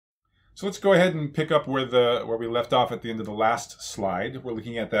So let's go ahead and pick up where we left off at the end of the last slide. We're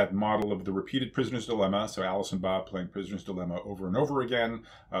looking at that model of the repeated prisoner's dilemma. So Alice and Bob playing prisoner's dilemma over and over again,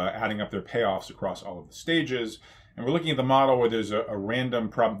 adding up their payoffs across all of the stages. And we're looking at the model where there's a random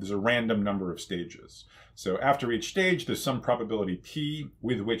number of stages. So after each stage, there's some probability p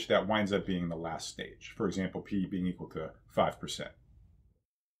with which that winds up being the last stage. For example, p being equal to 5%.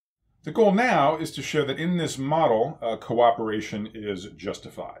 The goal now is to show that in this model, cooperation is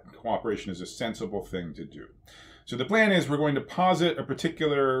justified. Cooperation is a sensible thing to do. So the plan is we're going to posit a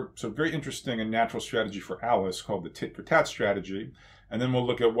particular, very interesting and natural strategy for Alice called the Tit-for-Tat strategy. And then we'll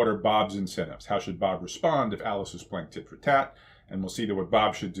look at what are Bob's incentives. How should Bob respond if Alice is playing tit-for-tat? And we'll see that what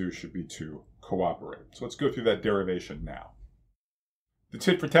Bob should do should be to cooperate. So let's go through that derivation now. The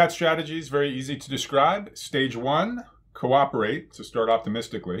tit-for-tat strategy is very easy to describe. Stage 1, cooperate, so start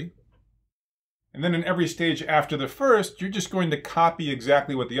optimistically. And then in every stage after the first, you're just going to copy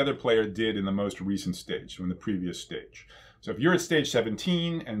exactly what the other player did in the most recent stage, so in the previous stage. So if you're at stage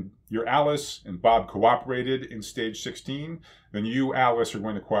 17 and you're Alice and Bob cooperated in stage 16, then you, Alice, are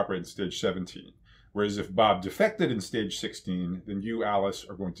going to cooperate in stage 17. Whereas if Bob defected in stage 16, then you, Alice,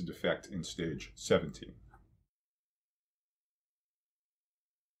 are going to defect in stage 17.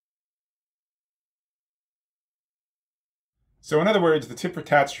 So in other words, the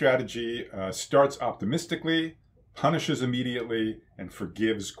tit-for-tat strategy starts optimistically, punishes immediately, and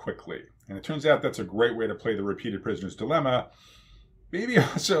forgives quickly. And it turns out that's a great way to play the repeated prisoner's dilemma. Maybe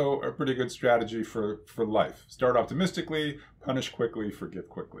also a pretty good strategy for life. Start optimistically, punish quickly, forgive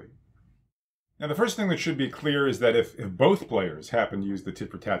quickly. Now the first thing that should be clear is that if both players happen to use the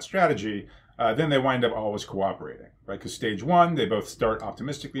tit-for-tat strategy, then they wind up always cooperating, right? Because stage 1, they both start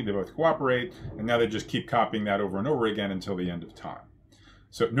optimistically, they both cooperate, and now they just keep copying that over and over again until the end of time.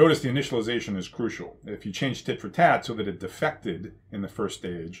 So notice the initialization is crucial. If you change tit-for-tat so that it defected in the first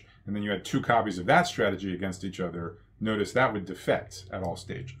stage, and then you had 2 copies of that strategy against each other, notice that would defect at all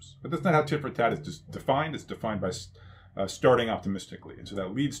stages. But that's not how tit-for-tat is defined. It's defined by starting optimistically. And so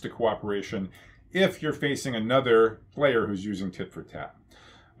that leads to cooperation if you're facing another player who's using tit-for-tat.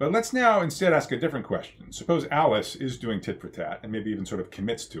 But let's now instead ask a different question. Suppose Alice is doing tit-for-tat and maybe even sort of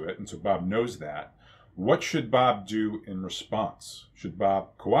commits to it, and so Bob knows that. What should Bob do in response? Should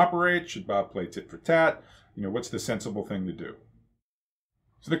Bob cooperate? Should Bob play tit-for-tat? What's the sensible thing to do?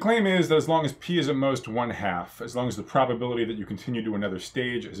 So the claim is that as long as p is at most 1/2, as long as the probability that you continue to another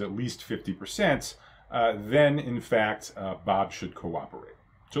stage is at least 50%, then in fact Bob should cooperate.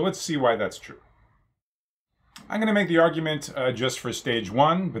 So let's see why that's true. I'm going to make the argument just for stage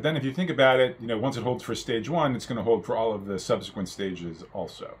 1, but then if you think about it, once it holds for stage 1, it's going to hold for all of the subsequent stages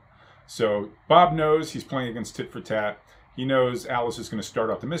also. So Bob knows he's playing against tit-for-tat. He knows Alice is going to start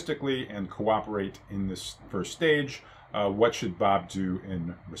optimistically and cooperate in this first stage. What should Bob do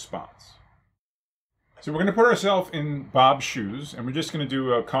in response? So we're going to put ourselves in Bob's shoes, and we're just going to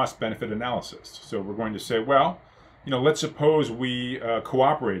do a cost-benefit analysis. So we're going to say, well, let's suppose we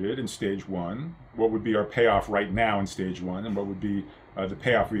cooperated in stage 1. What would be our payoff right now in stage 1, and what would be the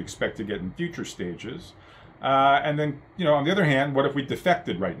payoff we expect to get in future stages? And then, on the other hand, what if we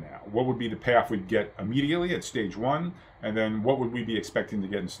defected right now? What would be the payoff we'd get immediately at stage 1? And then what would we be expecting to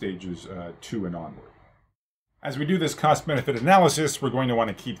get in stages 2 and onward? As we do this cost-benefit analysis, we're going to want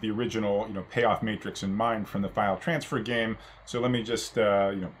to keep the original, payoff matrix in mind from the file transfer game. So let me just,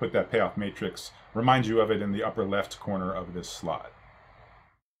 put that payoff matrix, remind you of it in the upper left corner of this slide.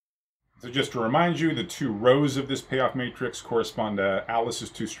 So just to remind you, the 2 rows of this payoff matrix correspond to Alice's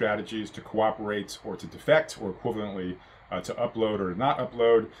 2 strategies, to cooperate or to defect, or equivalently to upload or to not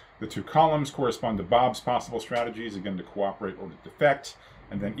upload. The 2 columns correspond to Bob's possible strategies, again to cooperate or to defect.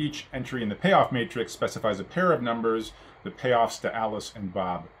 And then each entry in the payoff matrix specifies a pair of numbers, the payoffs to Alice and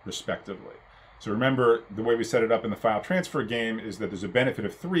Bob respectively. So remember, the way we set it up in the file transfer game is that there's a benefit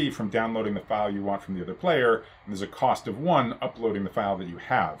of 3 from downloading the file you want from the other player, and there's a cost of 1 uploading the file that you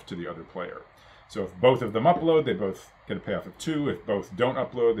have to the other player. So if both of them upload, they both get a payoff of 2. If both don't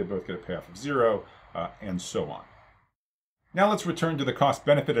upload, they both get a payoff of 0, and so on. Now let's return to the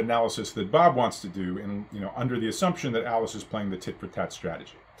cost-benefit analysis that Bob wants to do, under the assumption that Alice is playing the tit-for-tat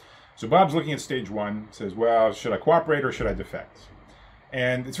strategy. So Bob's looking at stage 1, says, well, should I cooperate or should I defect?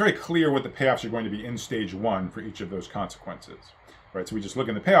 And it's very clear what the payoffs are going to be in stage 1 for each of those consequences. Right, so we just look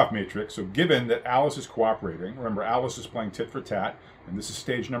in the payoff matrix. So given that Alice is cooperating, remember Alice is playing tit-for-tat, and this is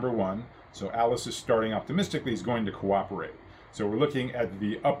stage number 1. So Alice is starting optimistically, is going to cooperate. So we're looking at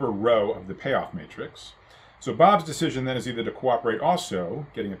the upper row of the payoff matrix. So Bob's decision then is either to cooperate also,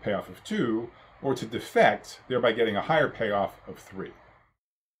 getting a payoff of 2, or to defect, thereby getting a higher payoff of 3.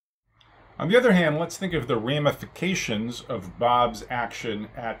 On the other hand, let's think of the ramifications of Bob's action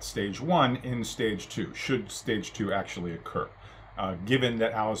at stage 1 in stage 2, should stage 2 actually occur, given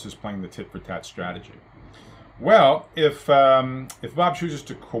that Alice is playing the tit-for-tat strategy. Well, if Bob chooses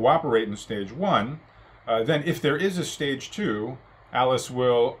to cooperate in stage 1, then if there is a stage 2, Alice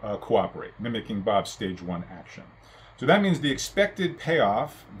will cooperate, mimicking Bob's stage 1 action. So that means the expected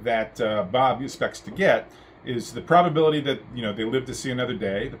payoff that Bob expects to get is the probability that they live to see another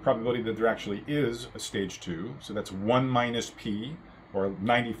day, the probability that there actually is a stage 2. So that's 1 minus p, or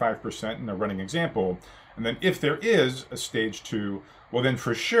 95% in a running example. And then if there is a stage 2, well then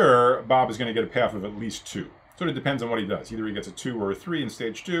for sure Bob is going to get a payoff of at least 2. Sort of depends on what he does. Either he gets a 2 or a 3 in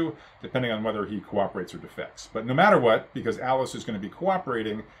stage 2, depending on whether he cooperates or defects. But no matter what, because Alice is going to be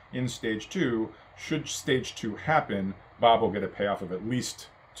cooperating in stage 2, should stage 2 happen, Bob will get a payoff of at least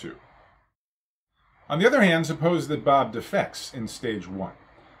 2. On the other hand, suppose that Bob defects in stage 1.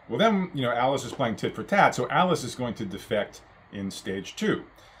 Well then, Alice is playing tit for tat, so Alice is going to defect in stage 2.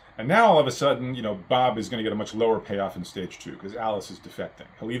 And now all of a sudden, Bob is going to get a much lower payoff in stage 2 because Alice is defecting.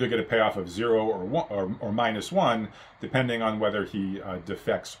 He'll either get a payoff of 0 or 1, or minus 1, depending on whether he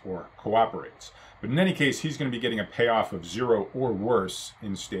defects or cooperates. But in any case, he's going to be getting a payoff of 0 or worse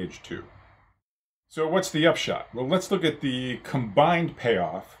in stage 2. So what's the upshot? Well, let's look at the combined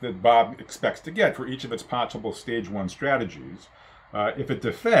payoff that Bob expects to get for each of its possible stage 1 strategies. If it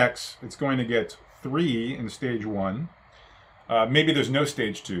defects, it's going to get 3 in stage 1. Maybe there's no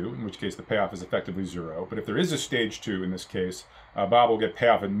stage 2, in which case the payoff is effectively 0. But if there is a stage 2 in this case, Bob will get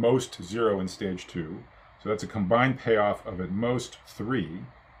payoff at most 0 in stage 2. So that's a combined payoff of at most 3.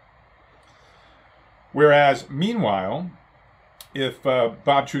 Whereas, meanwhile, if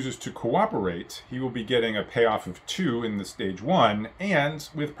Bob chooses to cooperate, he will be getting a payoff of 2 in the stage 1, and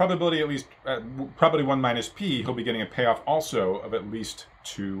with probability at least, probability 1 minus p, he'll be getting a payoff also of at least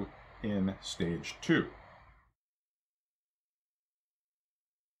 2 in stage 2.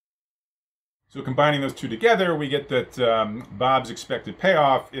 So combining those two together, we get that Bob's expected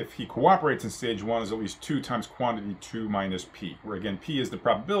payoff, if he cooperates in stage 1, is at least 2 times quantity 2 minus p, where again, p is the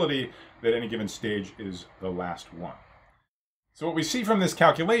probability that any given stage is the last one. So what we see from this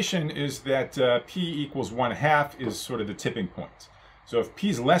calculation is that p equals 1/2 is sort of the tipping point. So if p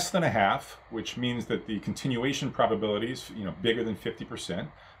is less than 1/2, which means that the continuation probability is bigger than 50%,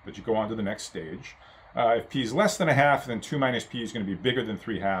 that you go on to the next stage. If p is less than 1/2, then 2 minus p is going to be bigger than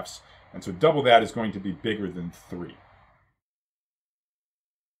 3/2, and so double that is going to be bigger than 3.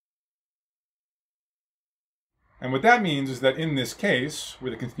 And what that means is that in this case,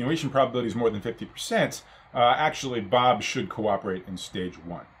 where the continuation probability is more than 50%, actually Bob should cooperate in stage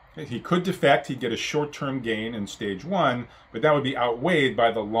 1. He could defect, he'd get a short-term gain in stage 1, but that would be outweighed by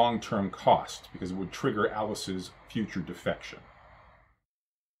the long-term cost because it would trigger Alice's future defection.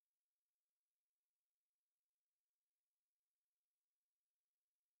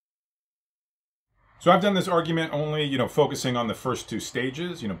 So I've done this argument only, focusing on the first 2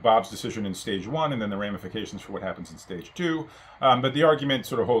 stages, Bob's decision in stage 1 and then the ramifications for what happens in stage 2. But the argument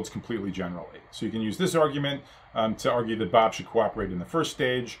sort of holds completely generally. So you can use this argument to argue that Bob should cooperate in the first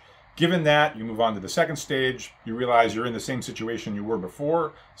stage. Given that, you move on to the second stage, you realize you're in the same situation you were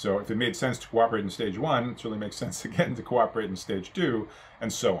before. So if it made sense to cooperate in stage 1, it really makes sense again to cooperate in stage 2,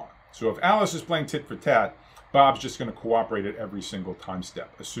 and so on. So if Alice is playing tit for tat, Bob's just going to cooperate at every single time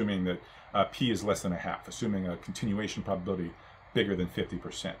step, assuming that p is less than 1/2, assuming a continuation probability bigger than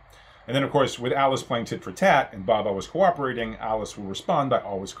 50%. And then, of course, with Alice playing tit for tat and Bob always cooperating, Alice will respond by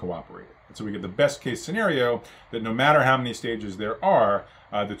always cooperating. And so we get the best case scenario that no matter how many stages there are,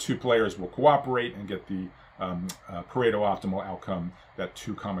 the 2 players will cooperate and get the Pareto optimal outcome, that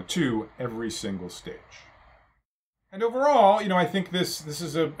 2,2 every single stage. And overall, I think this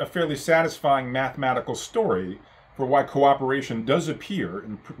is a fairly satisfying mathematical story for why cooperation does appear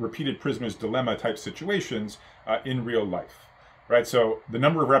in repeated prisoner's dilemma type situations in real life, right? So the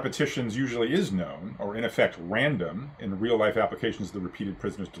number of repetitions usually is known, or in effect random, in real life applications of the repeated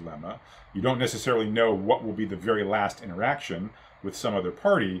prisoner's dilemma. You don't necessarily know what will be the very last interaction with some other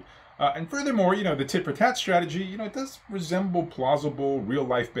party. And furthermore, the tit-for-tat strategy, it does resemble plausible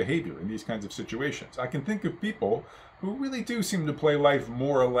real-life behavior in these kinds of situations. I can think of people who really do seem to play life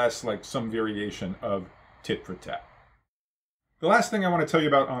more or less like some variation of tit-for-tat. The last thing I want to tell you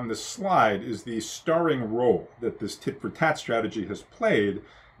about on this slide is the starring role that this tit-for-tat strategy has played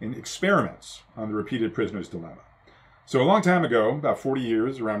in experiments on the repeated prisoner's dilemma. So a long time ago, about 40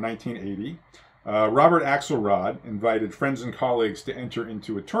 years, around 1980, Robert Axelrod invited friends and colleagues to enter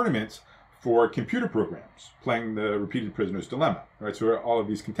into a tournament for computer programs playing the repeated prisoner's dilemma. Right, so all of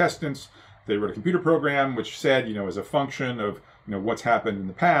these contestants, they wrote a computer program which said, as a function of what's happened in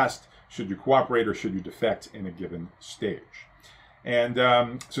the past, should you cooperate or should you defect in a given stage? And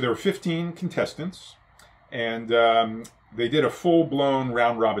so there were 15 contestants, and they did a full-blown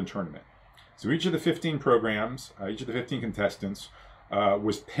round-robin tournament. So each of the 15 programs, each of the 15 contestants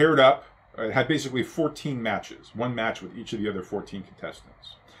was paired up. It had basically 14 matches, one match with each of the other 14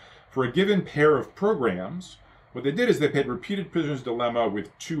 contestants. For a given pair of programs, what they did is they played repeated prisoner's dilemma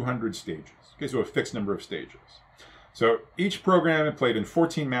with 200 stages. Okay, so a fixed number of stages. So each program played in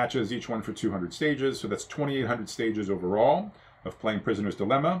 14 matches, each one for 200 stages. So that's 2,800 stages overall of playing prisoner's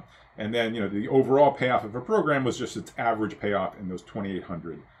dilemma. And then, the overall payoff of a program was just its average payoff in those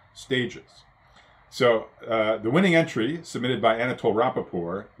 2,800 stages. So the winning entry submitted by Anatol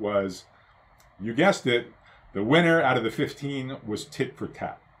Rapoport was, you guessed it, the winner out of the 15 was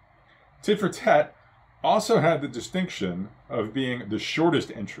Tit-for-Tat. Tit-for-Tat also had the distinction of being the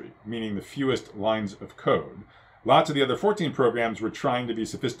shortest entry, meaning the fewest lines of code. Lots of the other 14 programs were trying to be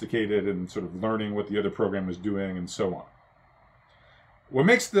sophisticated and sort of learning what the other program was doing and so on. What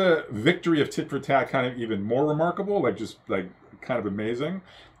makes the victory of Tit-for-Tat kind of even more remarkable, kind of amazing,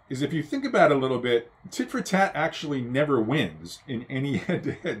 is if you think about it a little bit, Tit-for-Tat actually never wins in any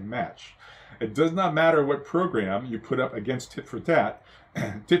head-to-head match. It does not matter what program you put up against Tit-for-Tat,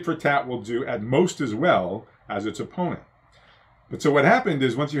 Tit-for-Tat will do at most as well as its opponent. But so what happened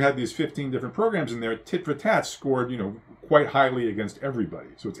is once you had these 15 different programs in there, Tit-for-Tat scored, quite highly against everybody.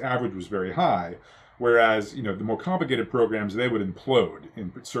 So its average was very high. Whereas, the more complicated programs, they would implode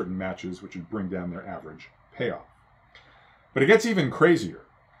in certain matches, which would bring down their average payoff. But it gets even crazier.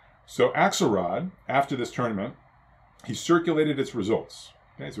 So Axelrod, after this tournament, he circulated its results.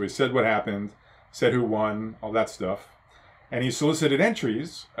 Okay, so he said what happened, said who won, all that stuff. And he solicited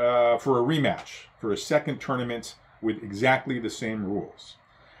entries for a rematch, for a second tournament with exactly the same rules.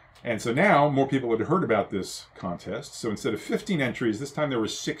 And so now more people had heard about this contest. So instead of 15 entries, this time there were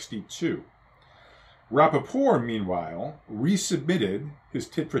 62. Rapoport, meanwhile, resubmitted his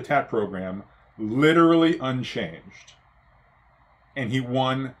Tit-for-Tat program literally unchanged. And he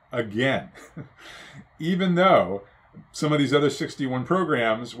won again. Even though some of these other 61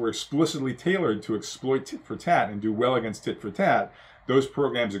 programs were explicitly tailored to exploit Tit-for-Tat and do well against Tit-for-Tat, those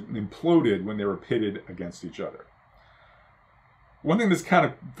programs imploded when they were pitted against each other. One thing that's kind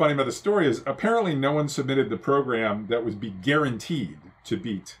of funny about the story is apparently no one submitted the program that would be guaranteed to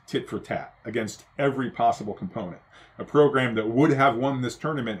beat Tit-for-Tat against every possible component. A program that would have won this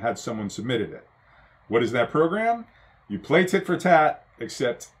tournament had someone submitted it. What is that program? You play Tit-for-Tat,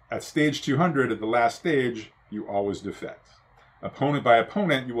 except at stage 200, at the last stage, you always defect. Opponent by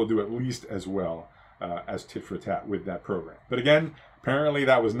opponent, you will do at least as well as Tit-for-Tat with that program. But again, apparently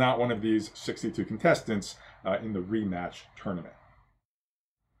that was not one of these 62 contestants in the rematch tournament.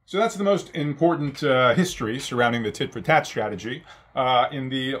 So that's the most important history surrounding the Tit-for-Tat strategy. In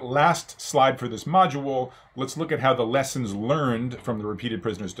the last slide for this module, let's look at how the lessons learned from the repeated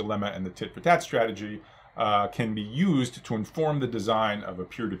prisoner's dilemma and the Tit-for-Tat strategy can be used to inform the design of a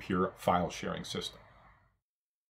peer-to-peer file sharing system.